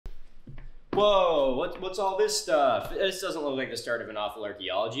Whoa, what's all this stuff? This doesn't look like the start of an Awful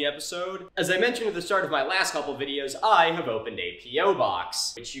Archaeology episode. As I mentioned at the start of my last couple videos, I have opened a P.O.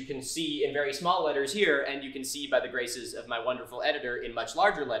 box, which you can see in very small letters here, and you can see by the graces of my wonderful editor in much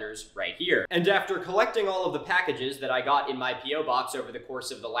larger letters right here. And after collecting all of the packages that I got in my P.O. box over the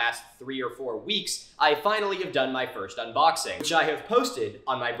course of the last 3 or 4 weeks, I finally have done my first unboxing, which I have posted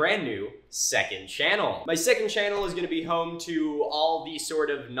on my brand new second channel. My second channel is going to be home to all the sort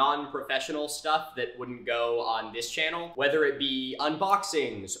of non-professional stuff that wouldn't go on this channel, whether it be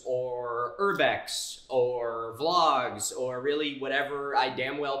unboxings or urbex or vlogs or really whatever I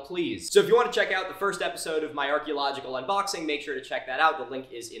damn well please. So if you want to check out the first episode of my archaeological unboxing, make sure to check that out. The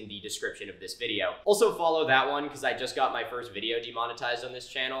link is in the description of this video. Also follow that one because I just got my first video demonetized on this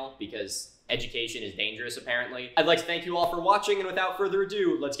channel because education is dangerous, apparently. I'd like to thank you all for watching, and without further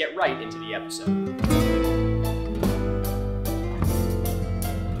ado, let's get right into the episode.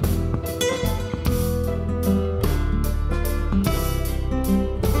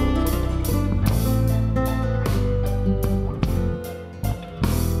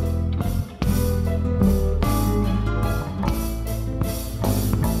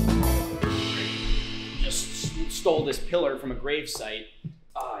 Just stole this pillar from a grave site.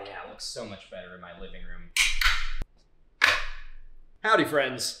 Oh yeah, it looks so much better in my living room. Howdy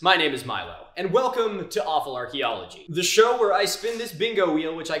friends, my name is Milo, and welcome to Awful Archaeology, the show where I spin this bingo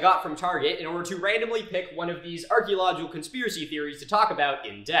wheel which I got from Target in order to randomly pick one of these archaeological conspiracy theories to talk about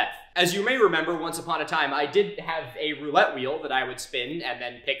in depth. As you may remember, once upon a time, I did have a roulette wheel that I would spin and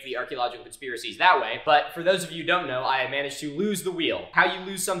then pick the archaeological conspiracies that way, but for those of you who don't know, I managed to lose the wheel. How you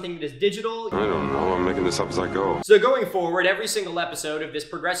lose something that is digital? I don't know, I'm making this up as I go. So going forward, every single episode of this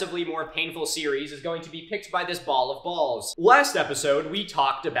progressively more painful series is going to be picked by this ball of balls. Last episode, we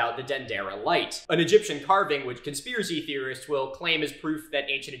talked about the Dendera light, an Egyptian carving which conspiracy theorists will claim as proof that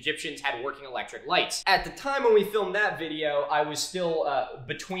ancient Egyptians had working electric lights. At the time when we filmed that video, I was still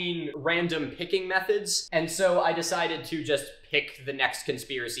between random picking methods, and so I decided to just pick the next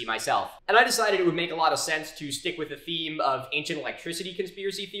conspiracy myself. And I decided it would make a lot of sense to stick with the theme of ancient electricity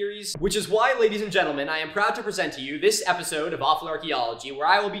conspiracy theories, which is why, ladies and gentlemen, I am proud to present to you this episode of Awful Archaeology, where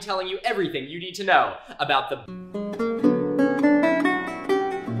I will be telling you everything you need to know about the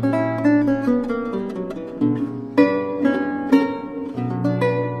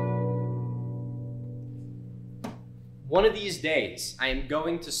One of these days, I am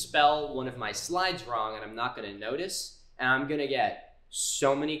going to spell one of my slides wrong and I'm not going to notice, and I'm going to get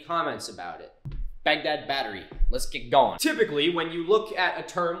so many comments about it. Baghdad Battery. Let's get going. Typically, when you look at a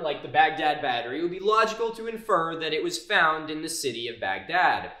term like the Baghdad Battery, it would be logical to infer that it was found in the city of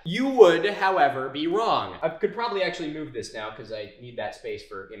Baghdad. You would, however, be wrong. I could probably actually move this now because I need that space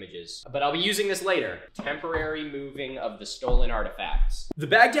for images, but I'll be using this later. Temporary moving of the stolen artifacts. The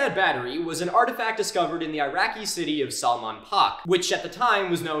Baghdad Battery was an artifact discovered in the Iraqi city of Salman Pak, which at the time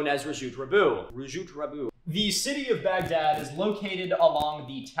was known as Rajut Rabu. The city of Baghdad is located along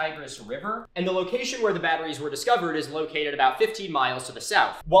the Tigris River, and the location where the batteries were discovered is located about 15 miles to the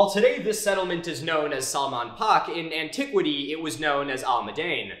south. While today this settlement is known as Salman Pak, in antiquity it was known as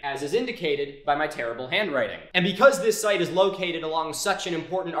Al-Madain, as is indicated by my terrible handwriting. And because this site is located along such an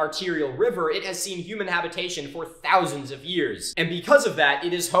important arterial river, it has seen human habitation for thousands of years. And because of that,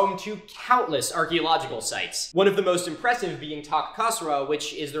 it is home to countless archaeological sites. One of the most impressive being Tak Khasra,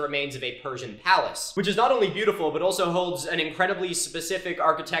 which is the remains of a Persian palace, which is not only beautiful, but also holds an incredibly specific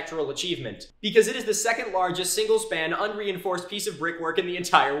architectural achievement, because it is the second largest single-span unreinforced piece of brickwork in the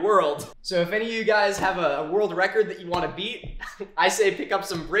entire world. So if any of you guys have a world record that you want to beat, I say pick up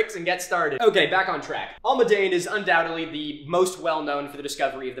some bricks and get started. Okay, back on track. Al-Madain is undoubtedly the most well-known for the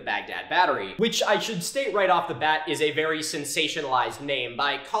discovery of the Baghdad Battery, which I should state right off the bat is a very sensationalized name.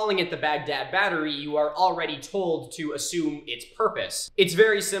 By calling it the Baghdad Battery, you are already told to assume its purpose. It's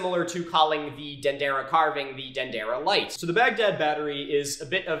very similar to calling the Dendera carving the Dendera light. So the Baghdad Battery is a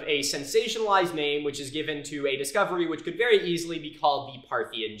bit of a sensationalized name which is given to a discovery which could very easily be called the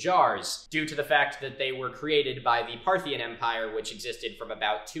Parthian jars, due to the fact that they were created by the Parthian Empire, which existed from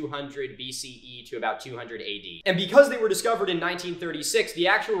about 200 BCE to about 200 AD. And because they were discovered in 1936, the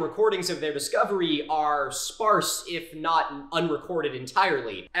actual recordings of their discovery are sparse, if not unrecorded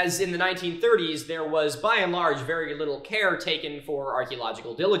entirely, as in the 1930s there was by and large very little care taken for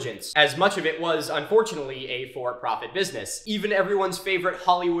archaeological diligence, as much of it was unfortunately unfortunately a for-profit business. Even everyone's favorite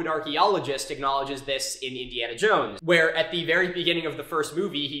Hollywood archaeologist acknowledges this in Indiana Jones, where at the very beginning of the first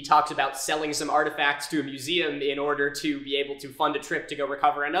movie, he talks about selling some artifacts to a museum in order to be able to fund a trip to go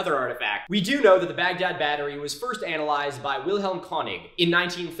recover another artifact. We do know that the Baghdad Battery was first analyzed by Wilhelm Koenig. In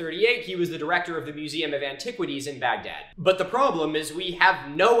 1938, he was the director of the Museum of Antiquities in Baghdad. But the problem is we have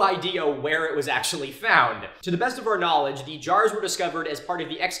no idea where it was actually found. To the best of our knowledge, the jars were discovered as part of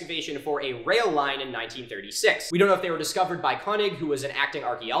the excavation for a rail line in 1936. We don't know if they were discovered by Koenig, who was an acting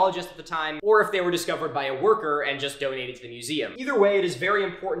archaeologist at the time, or if they were discovered by a worker and just donated to the museum. Either way, it is very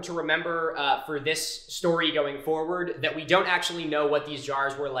important to remember for this story going forward that we don't actually know what these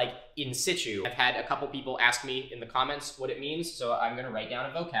jars were like in situ. I've had a couple people ask me in the comments what it means, so I'm gonna write down a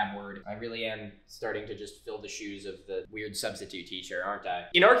vocab word. I really am starting to just fill the shoes of the weird substitute teacher, aren't I?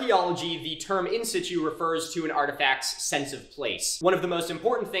 In archaeology, the term in situ refers to an artifact's sense of place. One of the most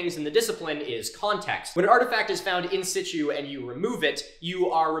important things in the discipline is context. When an artifact is found in situ and you remove it, you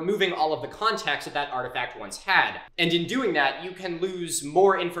are removing all of the context that that artifact once had. And in doing that, you can lose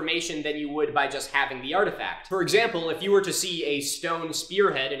more information than you would by just having the artifact. For example, if you were to see a stone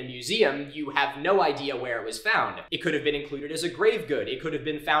spearhead in a museum, you have no idea where it was found. It could have been included as a grave good. It could have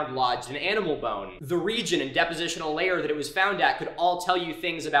been found lodged in animal bone. The region and depositional layer that it was found at could all tell you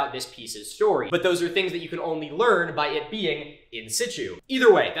things about this piece's story. But those are things that you can only learn by it being in situ.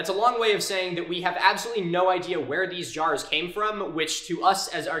 Either way, that's a long way of saying that we have absolutely no idea where these jars came from, which to us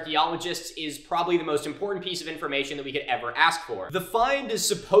as archaeologists is probably the most important piece of information that we could ever ask for. The find is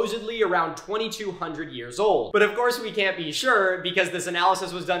supposedly around 2,200 years old, but of course we can't be sure because this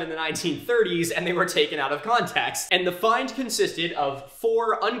analysis was done in the 1930s and they were taken out of context. And the find consisted of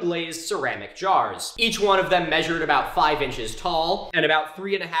 4 unglazed ceramic jars. Each one of them measured about 5 inches tall and about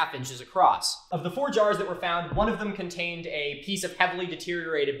 3.5 inches across. Of the 4 jars that were found, one of them contained a piece of heavily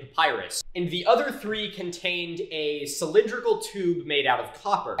deteriorated papyrus, and the other 3 contained a cylindrical tube made out of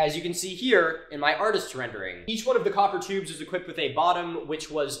copper. As you can see here in my artist's rendering, each one of the copper tubes was equipped with a bottom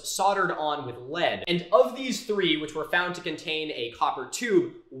which was soldered on with lead. And of these 3, which were found to contain a copper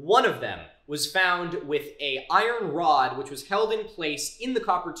tube, one of them was found with an iron rod which was held in place in the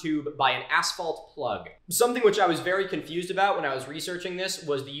copper tube by an asphalt plug. Something which I was very confused about when I was researching this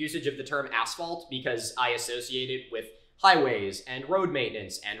was the usage of the term asphalt, because I associate it with highways and road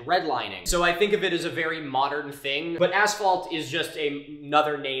maintenance and redlining. So I think of it as a very modern thing, but asphalt is just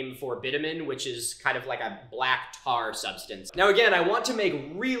another name for bitumen, which is kind of like a black tar substance. Now again, I want to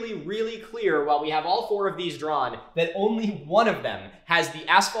make really clear while we have all 4 of these drawn that only one of them has the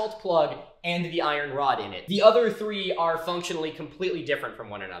asphalt plug and the iron rod in it. The other 3 are functionally completely different from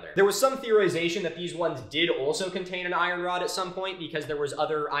one another. There was some theorization that these ones did also contain an iron rod at some point because there was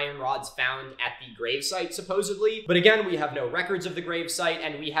other iron rods found at the gravesite supposedly, but again, we have no records of the gravesite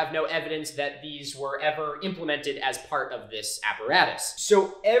and we have no evidence that these were ever implemented as part of this apparatus.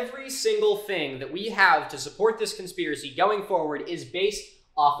 So every single thing that we have to support this conspiracy going forward is based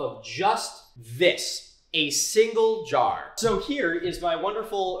off of just this. A single jar. So here is my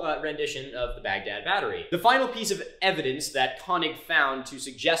wonderful rendition of the Baghdad Battery. The final piece of evidence that Koenig found to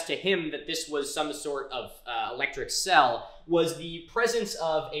suggest to him that this was some sort of electric cell was the presence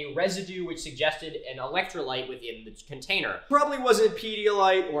of a residue which suggested an electrolyte within the container. Probably wasn't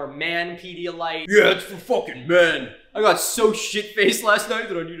Pedialyte or man Pedialyte. Yeah, it's for fucking men. I got so shit-faced last night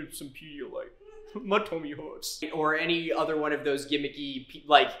that I needed some Pedialyte. My tummy hurts. Or any other one of those gimmicky,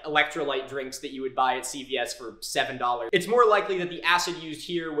 like, electrolyte drinks that you would buy at CVS for $7. It's more likely that the acid used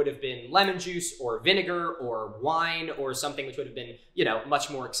here would have been lemon juice or vinegar or wine or something which would have been, you know, much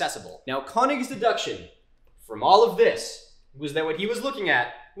more accessible. Now, Koenig's deduction from all of this was that what he was looking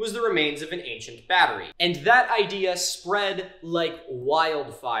at was the remains of an ancient battery. And that idea spread like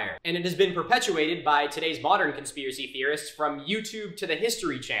wildfire. And it has been perpetuated by today's modern conspiracy theorists from YouTube to the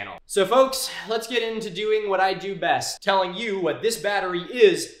History Channel. So folks, let's get into doing what I do best, telling you what this battery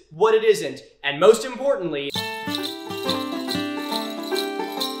is, what it isn't, and most importantly,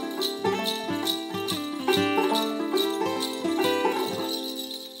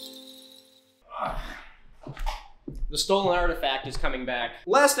 the stolen artifact is coming back.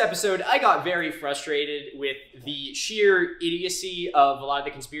 Last episode, I got very frustrated with the sheer idiocy of a lot of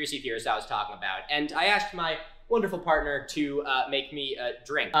the conspiracy theorists I was talking about, and I asked my wonderful partner to make me a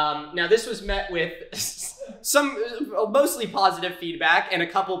drink. Now this was met with some mostly positive feedback and a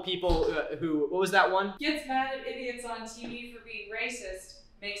couple people who, what was that one? Gets mad at idiots on TV for being racist,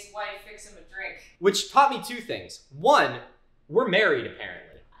 makes wife fix him a drink. Which taught me 2 things. 1, we're married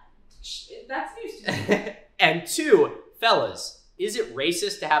apparently. That's news to me. And 2, fellas, is it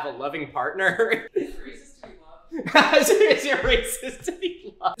racist to have a loving partner? Is it racist to be loved? Is it racist to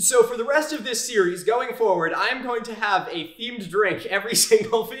be loved? So for the rest of this series, going forward, I'm going to have a themed drink every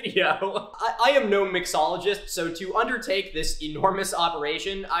single video. I am no mixologist, so to undertake this enormous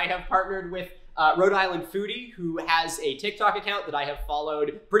operation, I have partnered with Rhode Island Foodie, who has a TikTok account that I have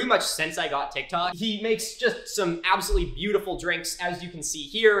followed pretty much since I got TikTok. He makes just some absolutely beautiful drinks, as you can see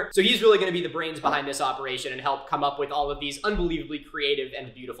here. So he's really gonna be the brains behind this operation and help come up with all of these unbelievably creative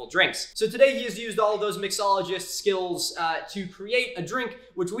and beautiful drinks. So today he has used all of those mixologist skills to create a drink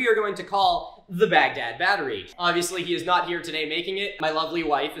which we are going to call the Baghdad Battery. Obviously, he is not here today making it. My lovely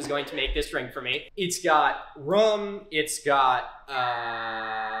wife is going to make this drink for me. It's got rum, it's got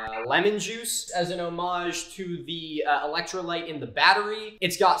lemon juice as an homage to the electrolyte in the battery.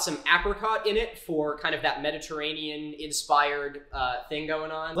 It's got some apricot in it for kind of that Mediterranean-inspired thing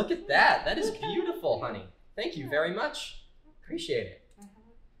going on. Look at that. That is beautiful, honey. Thank you very much. Appreciate it.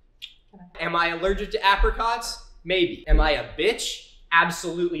 Am I allergic to apricots? Maybe. Am I a bitch?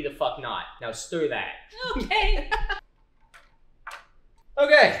 Absolutely the fuck not. Now stir that. Okay.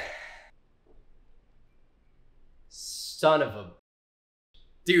 Okay. Son of a...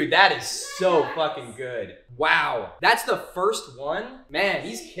 Dude, that is so fucking good. Wow. That's the first one? Man,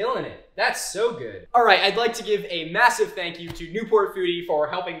 he's killing it. That's so good. All right, I'd like to give a massive thank you to Newport Foodie for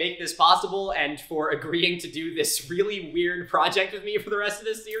helping make this possible and for agreeing to do this really weird project with me for the rest of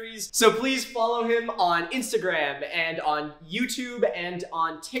this series. So please follow him on Instagram and on YouTube and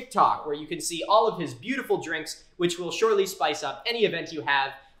on TikTok, where you can see all of his beautiful drinks, which will surely spice up any event you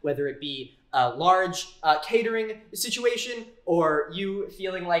have, whether it be a large catering situation or you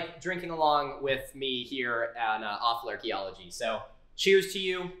feeling like drinking along with me here on Awful Archaeology. So cheers to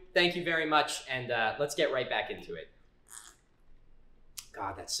you. Thank you very much. And let's get right back into it.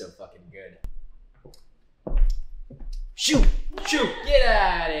 God, that's so fucking good. Shoot, shoot, get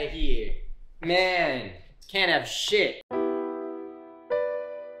out of here. Man, can't have shit.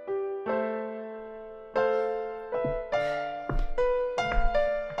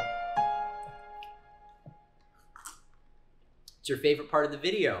 It's your favorite part of the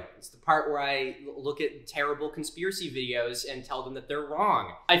video. It's the part where I look at terrible conspiracy videos and tell them that they're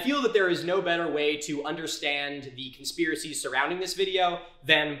wrong. I feel that there is no better way to understand the conspiracies surrounding this video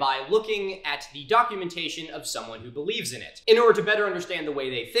than by looking at the documentation of someone who believes in it, in order to better understand the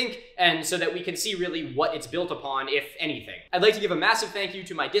way they think, and so that we can see really what it's built upon, if anything. I'd like to give a massive thank you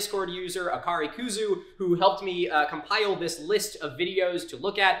to my Discord user, AkariKuzu, who helped me compile this list of videos to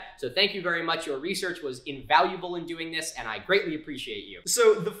look at. So thank you very much. Your research was invaluable in doing this, and I greatly appreciate you.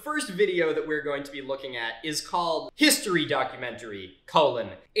 So the first video that we're going to be looking at is called History Documentary,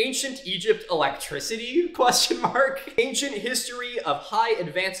 Ancient Egypt Electricity, ? Ancient History of High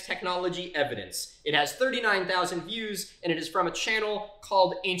Advanced Technology Evidence. It has 39,000 views, and it is from a channel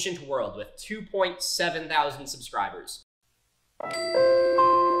called Ancient World with 2.7 thousand subscribers.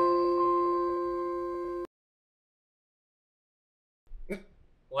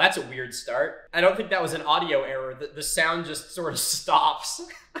 Well, that's a weird start. I don't think that was an audio error. The sound just sort of stops.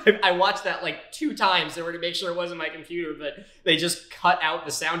 I watched that like 2 times in order to make sure it wasn't my computer, but they just cut out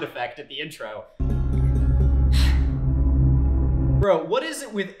the sound effect at the intro. Bro, what is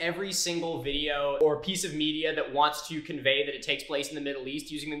it with every single video or piece of media that wants to convey that it takes place in the Middle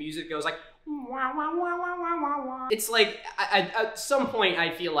East using the music that goes like, wah, wah, wah, wah, wah, wah, wah. It's like, at some point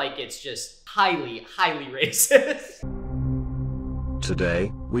I feel like it's just highly, highly racist.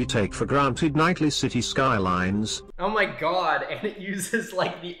 Today, we take for granted nightly city skylines. Oh my god, and it uses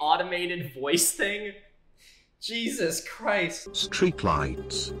like the automated voice thing? Jesus Christ.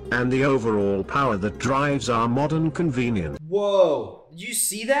 Streetlights, and the overall power that drives our modern convenience. Whoa, did you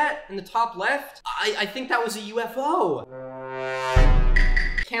see that in the top left? I think that was a UFO.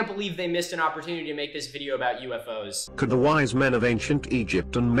 Can't believe they missed an opportunity to make this video about UFOs. Could the wise men of ancient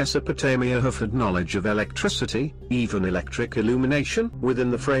Egypt and Mesopotamia have had knowledge of electricity, even electric illumination? Within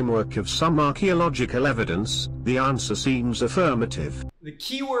the framework of some archaeological evidence, the answer seems affirmative. The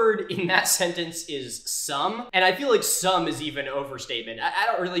key word in that sentence is some, and I feel like some is even an overstatement. I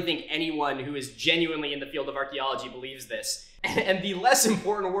don't really think anyone who is genuinely in the field of archaeology believes this. And the less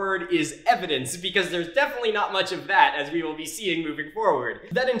important word is evidence, because there's definitely not much of that, as we will be seeing moving forward.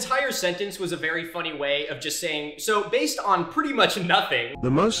 That entire sentence was a very funny way of just saying, so based on pretty much nothing.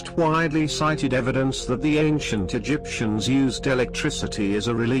 The most widely cited evidence that the ancient Egyptians used electricity is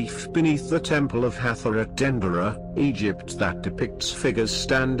a relief beneath the Temple of Hathor at Dendera, Egypt, that depicts figures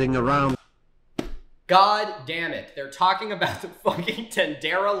standing around. God damn it, they're talking about the fucking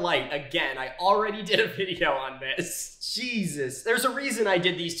Dendera light again. I already did a video on this. Jesus. There's a reason I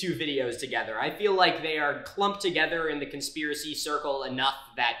did these 2 videos together. I feel like they are clumped together in the conspiracy circle enough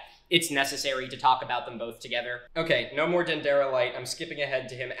that it's necessary to talk about them both together. Okay, no more Dendera light. I'm skipping ahead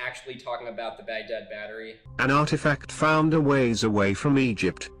to him actually talking about the Baghdad Battery. An artifact found a ways away from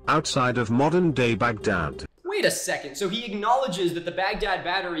Egypt, outside of modern-day Baghdad. Wait a second, so he acknowledges that the Baghdad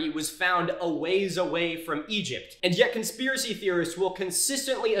Battery was found a ways away from Egypt, and yet conspiracy theorists will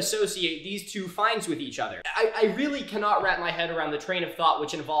consistently associate these two finds with each other. I really cannot wrap my head around the train of thought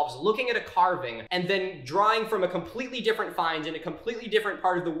which involves looking at a carving and then drawing from a completely different find in a completely different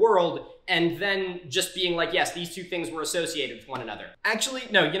part of the world and then just being like, yes, these two things were associated with one another. Actually,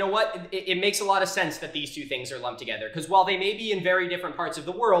 no, you know what? It makes a lot of sense that these two things are lumped together, because while they may be in very different parts of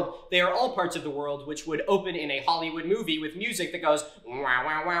the world, they are all parts of the world which would open in a Hollywood movie with music that goes wah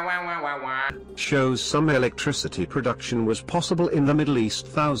wah wah wah wah wah wah. Shows some electricity production was possible in the Middle East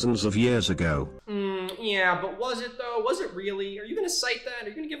thousands of years ago. Yeah, but was it though? Was it really? Are you gonna cite that? Are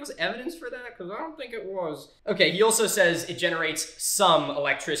you gonna give us evidence for that? Because I don't think it was. Okay, he also says it generates some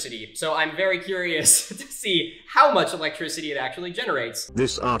electricity, so I'm very curious to see how much electricity it actually generates.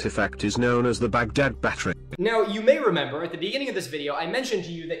 This artifact is known as the Baghdad Battery. Now, you may remember at the beginning of this video, I mentioned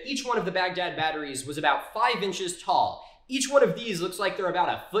to you that each one of the Baghdad batteries was about 5 inches tall. Each one of these looks like they're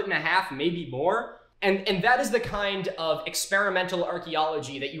about 1.5 feet, maybe more. And that is the kind of experimental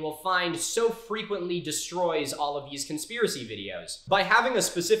archaeology that you will find so frequently destroys all of these conspiracy videos. By having a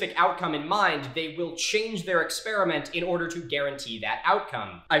specific outcome in mind, they will change their experiment in order to guarantee that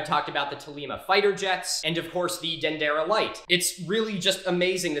outcome. I've talked about the Tolima fighter jets, and of course the Dendera light. It's really just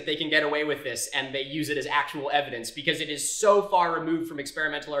amazing that they can get away with this and they use it as actual evidence, because it is so far removed from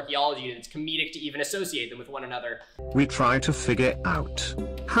experimental archaeology that it's comedic to even associate them with one another. We try to figure out,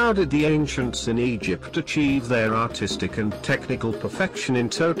 how did the ancients in Egypt achieve their artistic and technical perfection in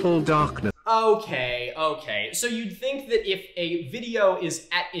total darkness? Okay. So you'd think that if a video is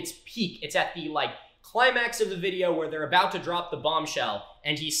at its peak, it's at the, climax of the video where they're about to drop the bombshell,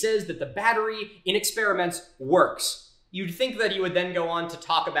 and he says that the battery in experiments works. You'd think that he would then go on to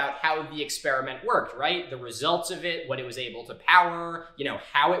talk about how the experiment worked, right? The results of it, what it was able to power,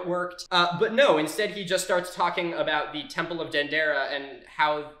 how it worked. But no, instead he just starts talking about the Temple of Dendera and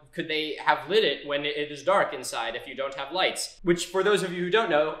how could they have lit it when it is dark inside if you don't have lights? Which, for those of you who don't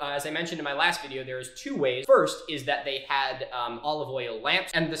know, as I mentioned in my last video, there's 2 ways. First is that they had olive oil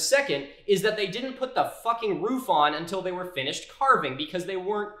lamps, and the second is that they didn't put the fucking roof on until they were finished carving, because they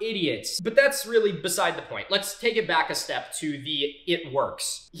weren't idiots. But that's really beside the point. Let's take it back a step to the it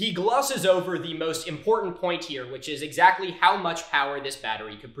works. He glosses over the most important point here, which is exactly how much power this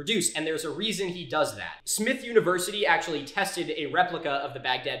battery could produce, and there's a reason he does that. Smith University actually tested a replica of the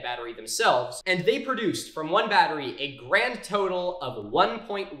Baghdad Battery themselves, and they produced from one battery a grand total of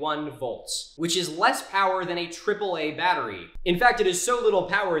 1.1 volts, which is less power than a AAA battery. In fact, it is so little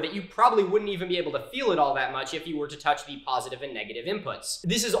power that you probably wouldn't even be able to feel it all that much if you were to touch the positive and negative inputs.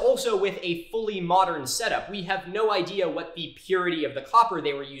 This is also with a fully modern setup. We have no idea what the purity of the copper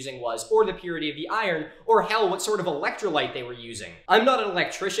they were using was, or the purity of the iron, or hell, what sort of electrolyte they were using. I'm not an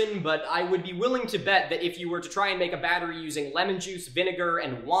electrician, but I would be willing to bet that if you were to try and make a battery using lemon juice, vinegar,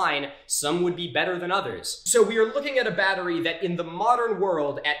 and wine, some would be better than others. So we are looking at a battery that in the modern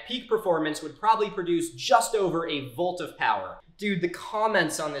world, at peak performance, would probably produce just over a volt of power. Dude, the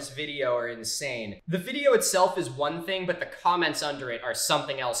comments on this video are insane. The video itself is one thing, but the comments under it are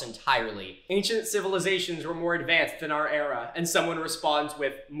something else entirely. Ancient civilizations were more advanced than our era, and someone responds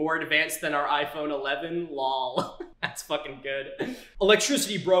with, more advanced than our iPhone 11? Lol. That's fucking good.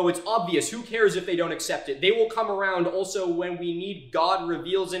 Electricity, bro, it's obvious. Who cares if they don't accept it? They will come around also when we need God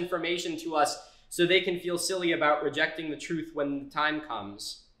reveals information to us so they can feel silly about rejecting the truth when the time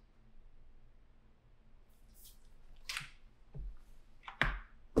comes.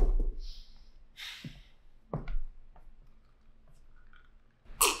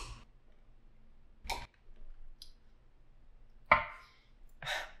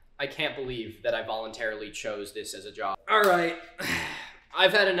 I can't believe that I voluntarily chose this as a job. All right,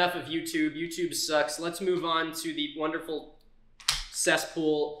 I've had enough of YouTube. YouTube sucks. Let's move on to the wonderful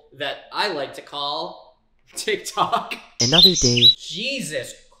cesspool that I like to call TikTok. Another day.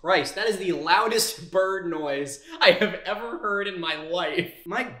 Jesus Christ, that is the loudest bird noise I have ever heard in my life.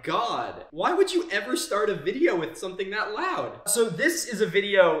 My God, why would you ever start a video with something that loud? So this is a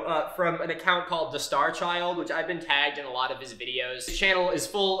video from an account called The Star Child, which I've been tagged in a lot of his videos. His channel is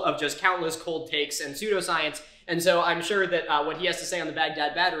full of just countless cold takes and pseudoscience, and so I'm sure that what he has to say on the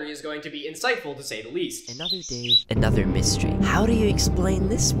Baghdad Battery is going to be insightful, to say the least. Another day, another mystery. How do you explain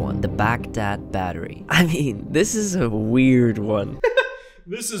this one? The Baghdad Battery. I mean, this is a weird one.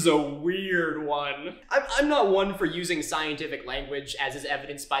 This is a weird one. I'm not one for using scientific language, as is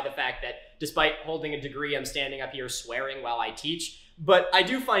evidenced by the fact that despite holding a degree, I'm standing up here swearing while I teach. But I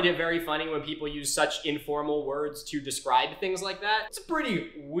do find it very funny when people use such informal words to describe things like that. It's a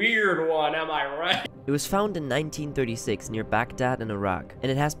pretty weird one, am I right? It was found in 1936 near Baghdad in Iraq,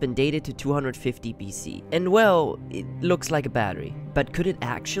 and it has been dated to 250 BC. And well, it looks like a battery. But could it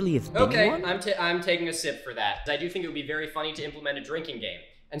actually have been one? Okay, I'm taking a sip for that. I do think it would be very funny to implement a drinking game.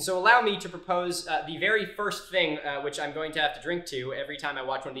 And so allow me to propose the very first thing which I'm going to have to drink to every time I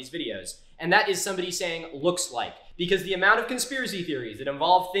watch one of these videos. And that is somebody saying, looks like. Because the amount of conspiracy theories that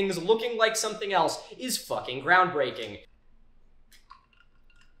involve things looking like something else is fucking groundbreaking.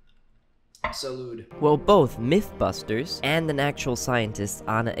 Salud. Well, both Mythbusters and an actual scientist,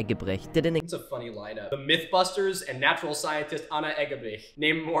 Anna Eggebrecht, did an It's a funny lineup. The Mythbusters and natural scientist Anna Eggebrecht.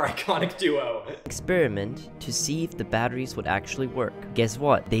 Name a more iconic duo. experiment to see if the batteries would actually work. Guess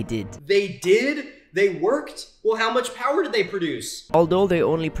what? They did. They did? They worked? Well, how much power did they produce? Although they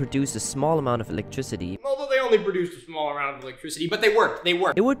only produced a small amount of electricity, Although they only produced a small amount of electricity, but they worked. They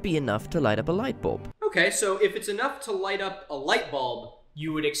worked. it would be enough to light up a light bulb. Okay, so if it's enough to light up a light bulb,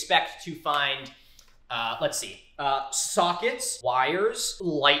 you would expect to find, sockets, wires,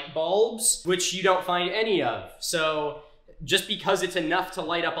 light bulbs, which you don't find any of. So just because it's enough to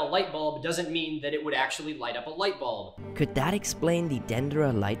light up a light bulb doesn't mean that it would actually light up a light bulb. Could that explain the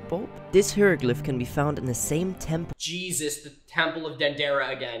Dendera light bulb? This hieroglyph can be found in the same temple. Jesus, the Temple of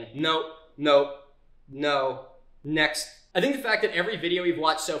Dendera again. No. Next. I think the fact that every video we've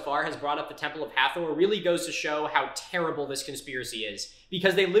watched so far has brought up the Temple of Hathor really goes to show how terrible this conspiracy is,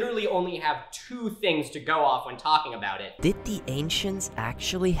 because they literally only have two things to go off when talking about it. Did the ancients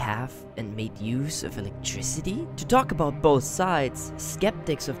actually have and made use of electricity? To talk about both sides,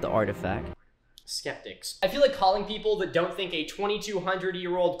 skeptics of the artifact Skeptics. I feel like calling people that don't think a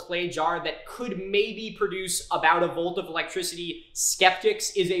 2,200-year-old clay jar that could maybe produce about a volt of electricity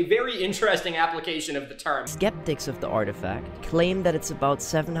skeptics is a very interesting application of the term. Skeptics of the artifact claim that it's about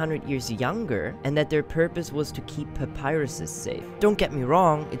 700 years younger and that their purpose was to keep papyruses safe. Don't get me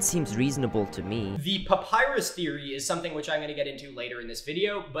wrong, it seems reasonable to me. The papyrus theory is something which I'm going to get into later in this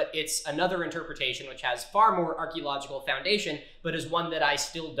video, but it's another interpretation which has far more archaeological foundation, but is one that I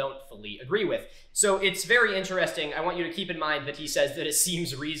still don't fully agree with. So it's very interesting. I want you to keep in mind that he says that it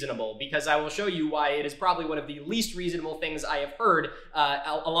seems reasonable, because I will show you why it is probably one of the least reasonable things I have heard,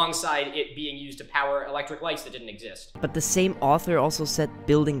 alongside it being used to power electric lights that didn't exist. But the same author also said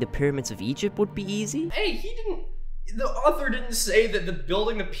building the pyramids of Egypt would be easy? Hey, the author didn't say that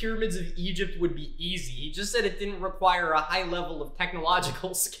building the pyramids of Egypt would be easy. He just said it didn't require a high level of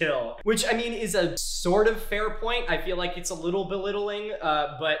technological skill, which, I mean, is a sort of fair point. I feel like it's a little belittling,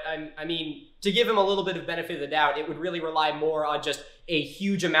 but I mean, to give him a little bit of benefit of the doubt, it would really rely more on just a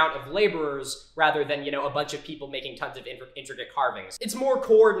huge amount of laborers rather than, you know, a bunch of people making tons of intricate carvings. It's more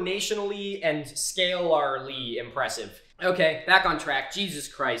coordinationally and scalarly impressive. Okay, back on track. Jesus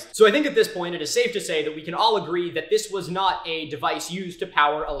Christ. So I think at this point it is safe to say that we can all agree that this was not a device used to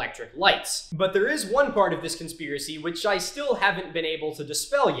power electric lights. But there is one part of this conspiracy which I still haven't been able to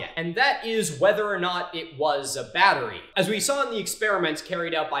dispel yet, and that is whether or not it was a battery. As we saw in the experiments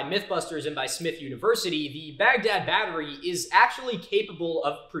carried out by Mythbusters and by Smith University, the Baghdad Battery is actually capable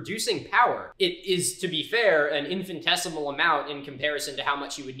of producing power. It is, to be fair, an infinitesimal amount in comparison to how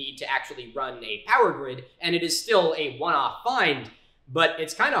much you would need to actually run a power grid, and it is still a one-off find, but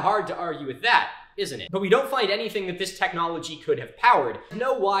it's kind of hard to argue with that, isn't it? But we don't find anything that this technology could have powered.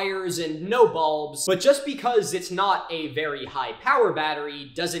 No wires and no bulbs, but just because it's not a very high power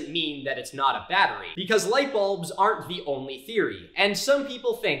battery doesn't mean that it's not a battery, because light bulbs aren't the only theory, and some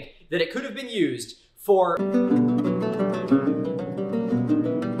people think that it could have been used for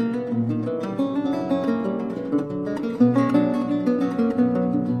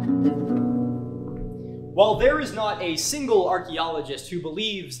While there is not a single archaeologist who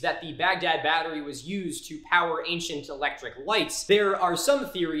believes that the Baghdad Battery was used to power ancient electric lights, there are some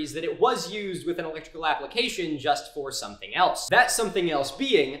theories that it was used with an electrical application just for something else. That something else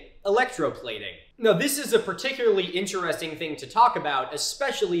being electroplating. Now, this is a particularly interesting thing to talk about,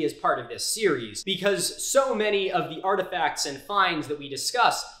 especially as part of this series, because so many of the artifacts and finds that we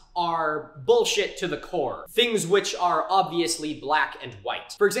discuss are bullshit to the core. Things which are obviously black and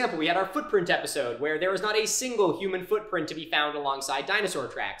white. For example, we had our footprint episode where there is not a single human footprint to be found alongside dinosaur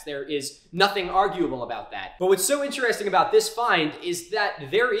tracks. There is nothing arguable about that. But what's so interesting about this find is that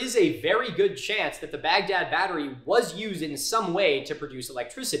there is a very good chance that the Baghdad Battery was used in some way to produce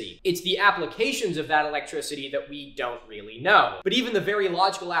electricity. It's the applications of that electricity that we don't really know. But even the very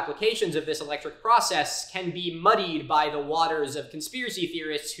logical applications of this electric process can be muddied by the waters of conspiracy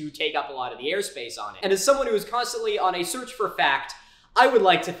theorists who take up a lot of the airspace on it. And as someone who is constantly on a search for fact, I would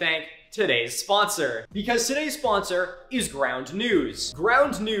like to thank today's sponsor. Because today's sponsor is Ground News.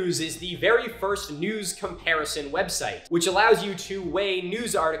 Ground News is the very first news comparison website, which allows you to weigh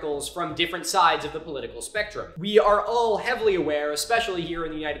news articles from different sides of the political spectrum. We are all heavily aware, especially here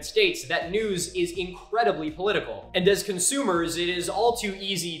in the United States, that news is incredibly political. And as consumers, it is all too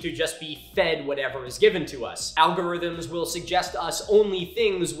easy to just be fed whatever is given to us. Algorithms will suggest us only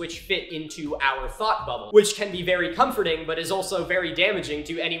things which fit into our thought bubble, which can be very comforting, but is also very damaging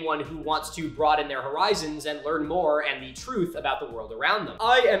to anyone who wants to broaden their horizons and learn more and the truth about the world around them.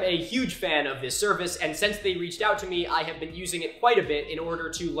 I am a huge fan of this service, and since they reached out to me, I have been using it quite a bit in order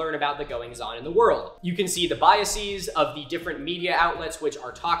to learn about the goings-on in the world. You can see the biases of the different media outlets which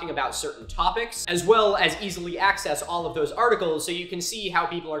are talking about certain topics, as well as easily access all of those articles so you can see how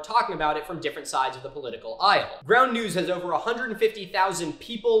people are talking about it from different sides of the political aisle. Ground News has over 150,000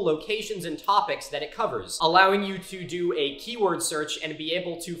 people, locations, and topics that it covers, allowing you to do a keyword search and be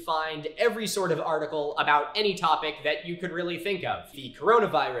able to find every sort of article about any topic that you could really think of. The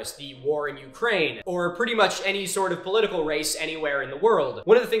coronavirus, the war in Ukraine, or pretty much any sort of political race anywhere in the world.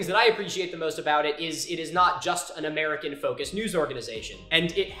 One of the things that I appreciate the most about it is not just an American-focused news organization,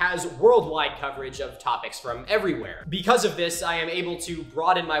 and it has worldwide coverage of topics from everywhere. Because of this, I am able to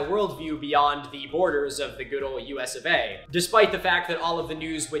broaden my worldview beyond the borders of the good old US of A, despite the fact that all of the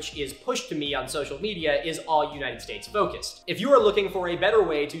news which is pushed to me on social media is all United States focused. If you are looking for a better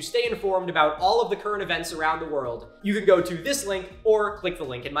way to stay informed about all of the current events around the world, you can go to this link or click the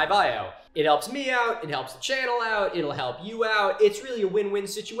link in my bio. It helps me out, it helps the channel out, it'll help you out. It's really a win-win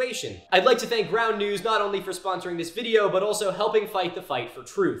situation. I'd like to thank Ground News not only for sponsoring this video, but also helping fight the fight for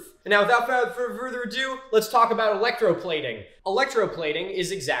truth. And now without further ado, let's talk about electroplating. Electroplating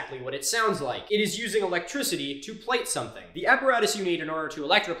is exactly what it sounds like. It is using electricity to plate something. The apparatus you need in order to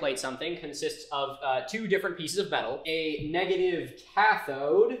electroplate something consists of two different pieces of metal, a negative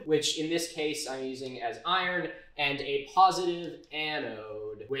cathode, which in this case I'm using as iron, and a positive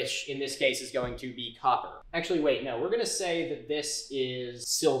anode, which in this case is going to be copper. Actually, wait, no, we're gonna say that this is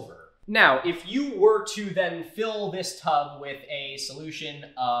silver. Now, if you were to then fill this tub with a solution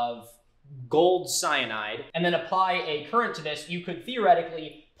of gold cyanide and then apply a current to this, you could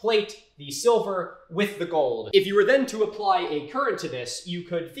theoretically plate the silver with the gold. If you were then to apply a current to this, you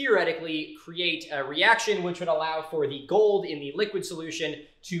could theoretically create a reaction which would allow for the gold in the liquid solution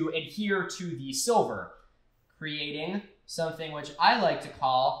to adhere to the silver, creating something which I like to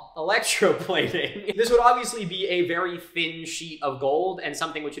call electroplating. This would obviously be a very thin sheet of gold and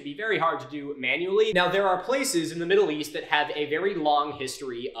something which would be very hard to do manually. Now, there are places in the Middle East that have a very long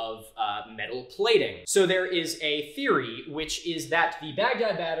history of metal plating. So there is a theory, which is that the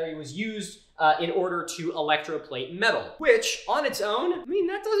Baghdad Battery was used in order to electroplate metal, which on its own, I mean,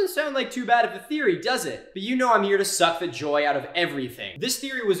 that doesn't sound like too bad of a theory, does it? But you know I'm here to suck the joy out of everything. This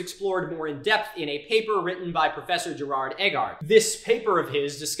theory was explored more in depth in a paper written by Professor Gerard Eggart. This paper of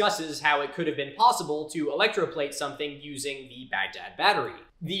his discusses how it could have been possible to electroplate something using the Baghdad Battery.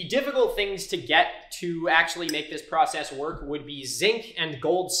 The difficult things to get to actually make this process work would be zinc and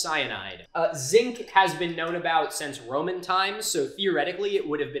gold cyanide. Zinc has been known about since Roman times, so theoretically it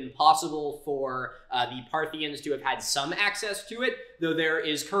would have been possible for the Parthians to have had some access to it, though there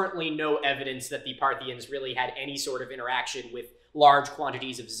is currently no evidence that the Parthians really had any sort of interaction with large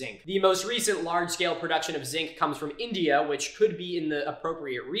quantities of zinc. The most recent large-scale production of zinc comes from India, which could be in the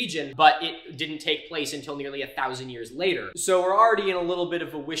appropriate region, but it didn't take place until nearly 1,000 years later. So we're already in a little bit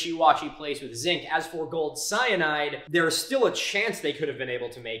of a wishy-washy place with zinc. As for gold cyanide, there's still a chance they could have been able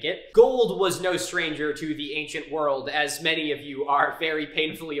to make it. Gold was no stranger to the ancient world, as many of you are very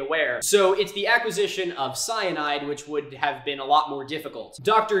painfully aware. So it's the acquisition of cyanide which would have been a lot more difficult.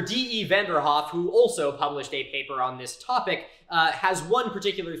 Dr. D.E. van der Hoef, who also published a paper on this topic, has one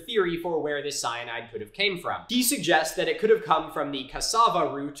particular theory for where this cyanide could have came from. He suggests that it could have come from the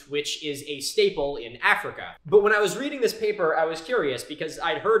cassava root, which is a staple in Africa. But when I was reading this paper, I was curious because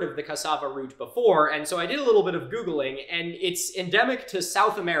I'd heard of the cassava root before, and so I did a little bit of Googling, and it's endemic to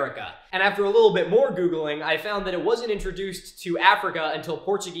South America. And after a little bit more Googling, I found that it wasn't introduced to Africa until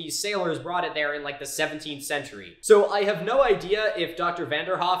Portuguese sailors brought it there in like the 17th century. So I have no idea if Dr. van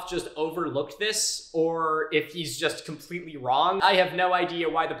der Hoef just overlooked this, or if he's just completely wrong. I have no idea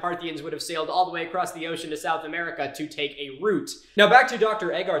why the Parthians would have sailed all the way across the ocean to South America to take a route. Now back to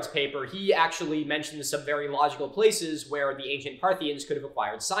Dr. Eggart's paper, he actually mentions some very logical places where the ancient Parthians could have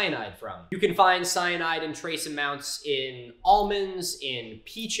acquired cyanide from. You can find cyanide in trace amounts in almonds, in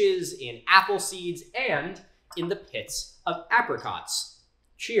peaches, in apple seeds, and in the pits of apricots.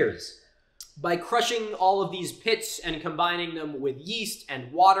 Cheers. By crushing all of these pits and combining them with yeast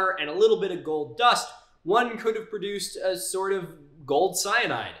and water and a little bit of gold dust, one could have produced a sort of gold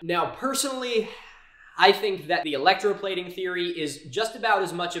cyanide. Now, personally, I think that the electroplating theory is just about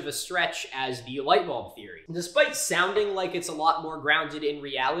as much of a stretch as the light bulb theory. Despite sounding like it's a lot more grounded in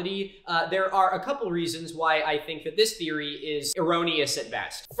reality, there are a couple reasons why I think that this theory is erroneous at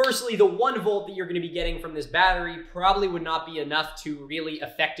best. Firstly, the 1 volt that you're going to be getting from this battery probably would not be enough to really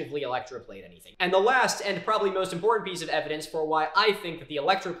effectively electroplate anything. And the last and probably most important piece of evidence for why I think that the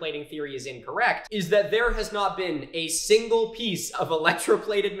electroplating theory is incorrect is that there has not been a single piece of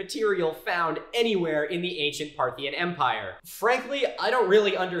electroplated material found anywhere in the ancient Parthian Empire. Frankly, I don't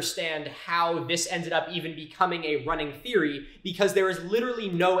really understand how this ended up even becoming a running theory, because there is literally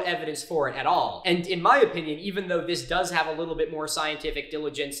no evidence for it at all. And in my opinion, even though this does have a little bit more scientific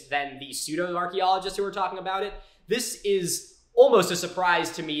diligence than the pseudo-archaeologists who are talking about it, this is almost a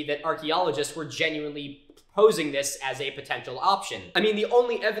surprise to me that archaeologists were genuinely posing this as a potential option. I mean, the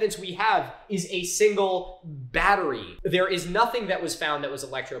only evidence we have is a single battery. There is nothing that was found that was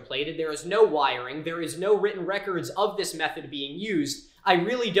electroplated. There is no wiring. There is no written records of this method being used. I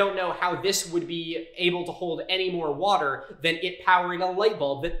really don't know how this would be able to hold any more water than it powering a light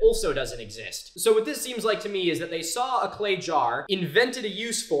bulb that also doesn't exist. So what this seems like to me is that they saw a clay jar, invented a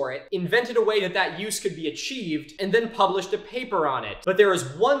use for it, invented a way that that use could be achieved, and then published a paper on it. But there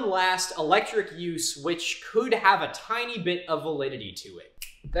is one last electric use which could have a tiny bit of validity to it.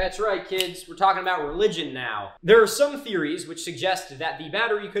 That's right, kids. We're talking about religion now. There are some theories which suggest that the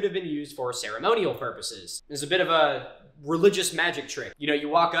battery could have been used for ceremonial purposes. There's a bit of a religious magic trick. You know, you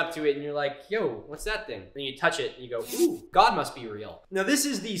walk up to it and you're like, yo, what's that thing? Then you touch it and you go, ooh, God must be real. Now, this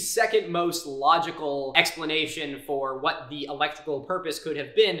is the second most logical explanation for what the electrical purpose could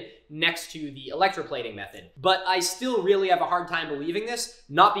have been next to the electroplating method. But I still really have a hard time believing this,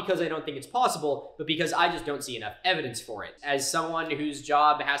 not because I don't think it's possible, but because I just don't see enough evidence for it. As someone whose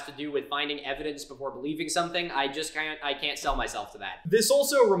job has to do with finding evidence before believing something, I can't sell myself to that. This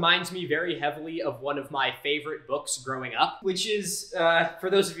also reminds me very heavily of one of my favorite books growing up, which is, for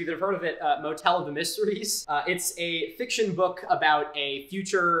those of you that have heard of it, Motel of the Mysteries. It's a fiction book about a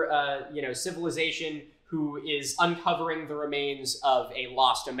future, civilization who is uncovering the remains of a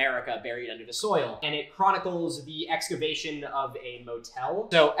lost America buried under the soil. And it chronicles the excavation of a motel.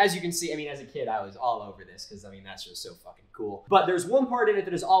 So as you can see, I mean, as a kid, I was all over this because, I mean, that's just so fucking cool. But there's one part in it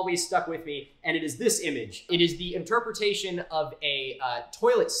that has always stuck with me, and it is this image. It is the interpretation of a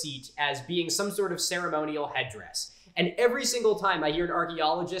toilet seat as being some sort of ceremonial headdress. And every single time I hear an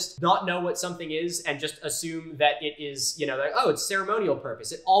archaeologist not know what something is and just assume that it is, like, oh, it's ceremonial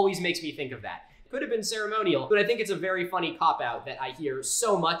purpose, it always makes me think of that. Could have been ceremonial, but I think it's a very funny cop-out that I hear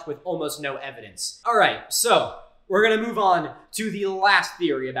so much with almost no evidence. All right, so we're gonna move on to the last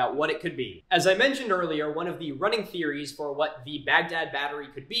theory about what it could be. As I mentioned earlier, one of the running theories for what the Baghdad Battery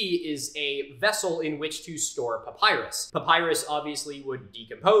could be is a vessel in which to store papyrus. Papyrus obviously would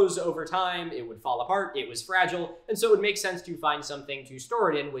decompose over time, it would fall apart, it was fragile, and so it would make sense to find something to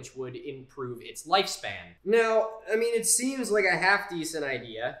store it in which would improve its lifespan. Now, I mean, it seems like a half-decent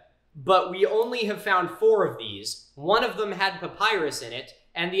idea, but we only have found 4 of these. One of them had papyrus in it,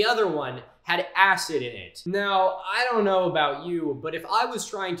 and the other one had acid in it. Now, I don't know about you, but if I was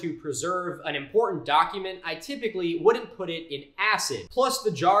trying to preserve an important document, I typically wouldn't put it in acid. Plus,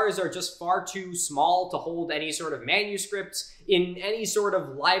 the jars are just far too small to hold any sort of manuscripts. In any sort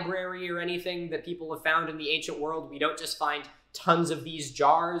of library or anything that people have found in the ancient world, we don't just find tons of these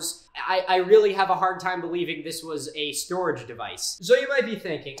jars. I really have a hard time believing this was a storage device. So you might be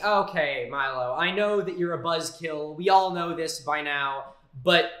thinking, okay, Milo, I know that you're a buzzkill. We all know this by now,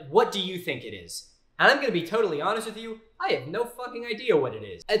 but what do you think it is? And I'm gonna be totally honest with you, I have no fucking idea what it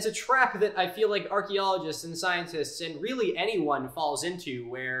is. It's a trap that I feel like archaeologists and scientists and really anyone falls into,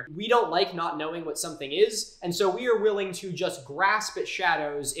 where we don't like not knowing what something is, and so we are willing to just grasp at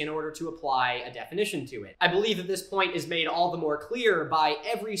shadows in order to apply a definition to it. I believe that this point is made all the more clear by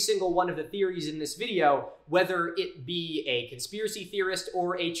every single one of the theories in this video, whether it be a conspiracy theorist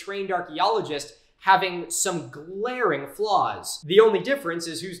or a trained archaeologist having some glaring flaws. The only difference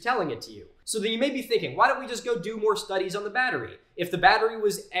is who's telling it to you. So then you may be thinking, why don't we just go do more studies on the battery? If the battery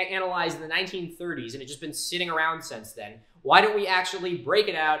was analyzed in the 1930s and it's just been sitting around since then, why don't we actually break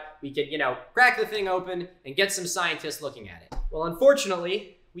it out? We could, crack the thing open and get some scientists looking at it. Well,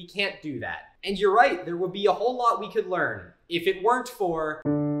 unfortunately, we can't do that. And you're right, there would be a whole lot we could learn if it weren't for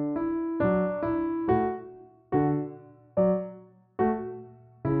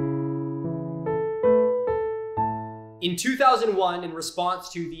In 2001, in response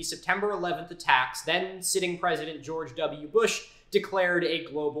to the September 11th attacks, then sitting President George W. Bush declared a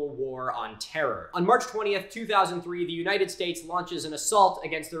global war on terror. On March 20th, 2003, the United States launches an assault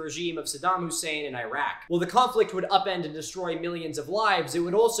against the regime of Saddam Hussein in Iraq. While the conflict would upend and destroy millions of lives, it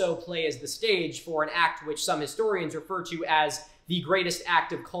would also play as the stage for an act which some historians refer to as the greatest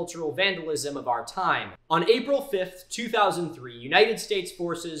act of cultural vandalism of our time. On April 5th, 2003, United States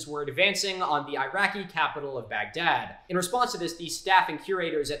forces were advancing on the Iraqi capital of Baghdad. In response to this, the staff and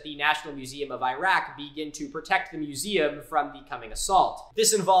curators at the National Museum of Iraq begin to protect the museum from the coming assault.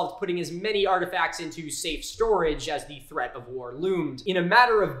 This involved putting as many artifacts into safe storage as the threat of war loomed. In a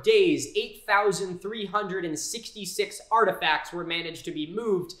matter of days, 8,366 artifacts were managed to be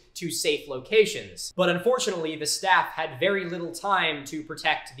moved to safe locations. But unfortunately, the staff had very little time to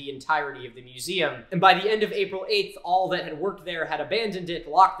protect the entirety of the museum, and by the end of April 8th, all that had worked there had abandoned it,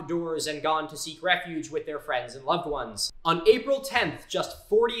 locked the doors, and gone to seek refuge with their friends and loved ones. On April 10th, just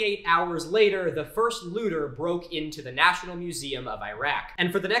 48 hours later, the first looter broke into the National Museum of Iraq.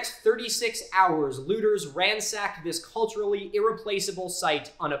 And for the next 36 hours, looters ransacked this culturally irreplaceable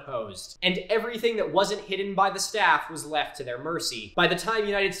site unopposed. And everything that wasn't hidden by the staff was left to their mercy. By the time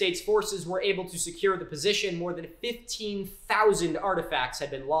United States forces were able to secure the position, more than 15,000 artifacts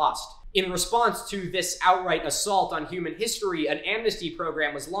had been lost. In response to this outright assault on human history, an amnesty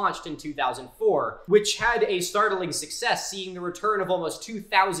program was launched in 2004, which had a startling success, seeing the return of almost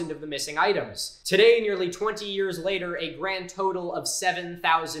 2,000 of the missing items. Today, nearly 20 years later, a grand total of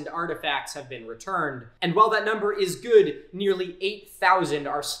 7,000 artifacts have been returned. And while that number is good, nearly 8,000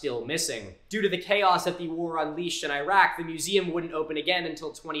 are still missing. Due to the chaos that the war unleashed in Iraq, the museum wouldn't open again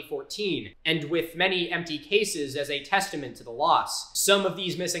until 2014, and with many empty cases as a testament to the loss. Some of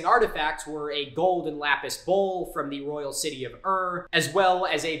these missing artifacts were a gold and lapis bowl from the royal city of Ur, as well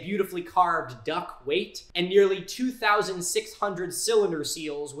as a beautifully carved duck weight, and nearly 2,600 cylinder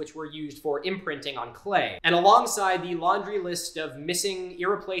seals which were used for imprinting on clay. And alongside the laundry list of missing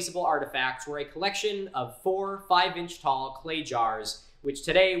irreplaceable artifacts were a collection of 4 5-inch tall clay jars, which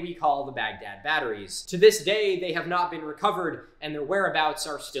today we call the Baghdad Batteries. To this day, they have not been recovered, and their whereabouts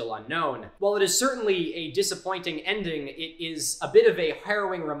are still unknown. While it is certainly a disappointing ending, it is a bit of a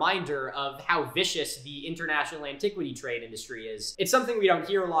harrowing reminder of how vicious the international antiquity trade industry is. It's something we don't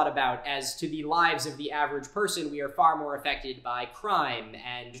hear a lot about, as to the lives of the average person, we are far more affected by crime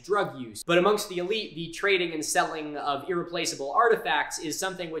and drug use. But amongst the elite, the trading and selling of irreplaceable artifacts is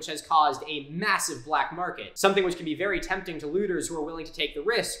something which has caused a massive black market, something which can be very tempting to looters who are willing to take the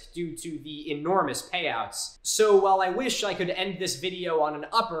risk due to the enormous payouts. So while I wish I could end this video on an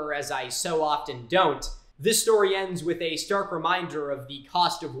upper, as I so often don't, this story ends with a stark reminder of the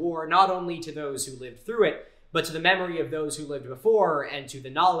cost of war, not only to those who lived through it, but to the memory of those who lived before and to the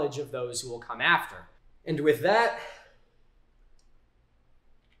knowledge of those who will come after. And with that,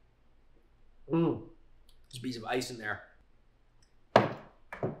 there's a piece of ice in there.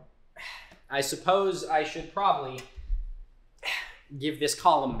 I suppose I should probably give this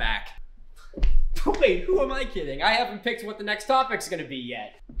column back. Wait, who am I kidding? I haven't picked what the next topic's gonna be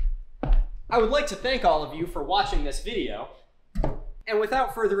yet. I would like to thank all of you for watching this video. And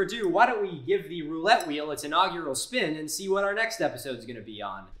without further ado, why don't we give the roulette wheel its inaugural spin and see what our next episode's gonna be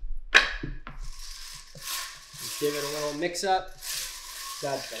on. Let's give it a little mix up.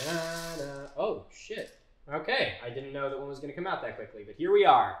 Da-da-da-da. Oh, shit. Okay, I didn't know that one was gonna come out that quickly, but here we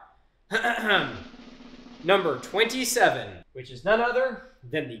are. Number 27, which is none other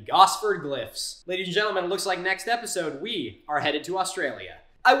than the Gosford Glyphs. Ladies and gentlemen, it looks like next episode we are headed to Australia.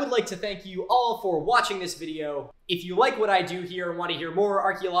 I would like to thank you all for watching this video. If you like what I do here and want to hear more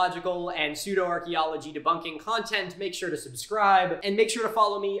archaeological and pseudo-archaeology debunking content, make sure to subscribe and make sure to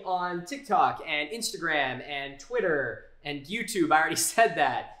follow me on TikTok and Instagram and Twitter and YouTube. I already said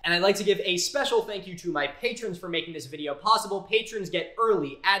that. And I'd like to give a special thank you to my patrons for making this video possible. Patrons get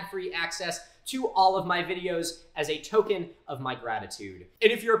early ad-free access to all of my videos as a token of my gratitude.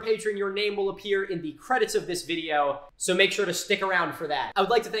 And if you're a patron, your name will appear in the credits of this video, so make sure to stick around for that. I would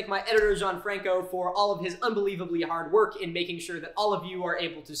like to thank my editor, Gianfranco, for all of his unbelievably hard work in making sure that all of you are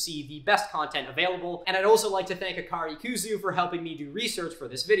able to see the best content available. And I'd also like to thank AkariKuzu for helping me do research for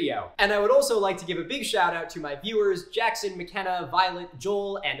this video. And I would also like to give a big shout out to my viewers, Jackson, McKenna, Violet,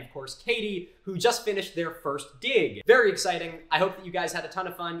 Joel, and of course Katie, who just finished their first dig. Very exciting. I hope that you guys had a ton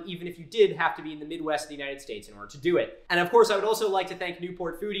of fun, even if you did have to be in the Midwest of the United States in order to do it. And of course, I would also like to thank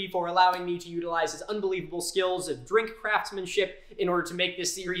Newport Foodie for allowing me to utilize his unbelievable skills of drink craftsmanship in order to make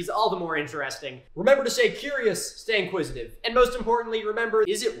this series all the more interesting. Remember to stay curious, stay inquisitive, and most importantly, remember,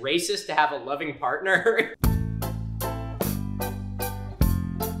 is it racist to have a loving partner?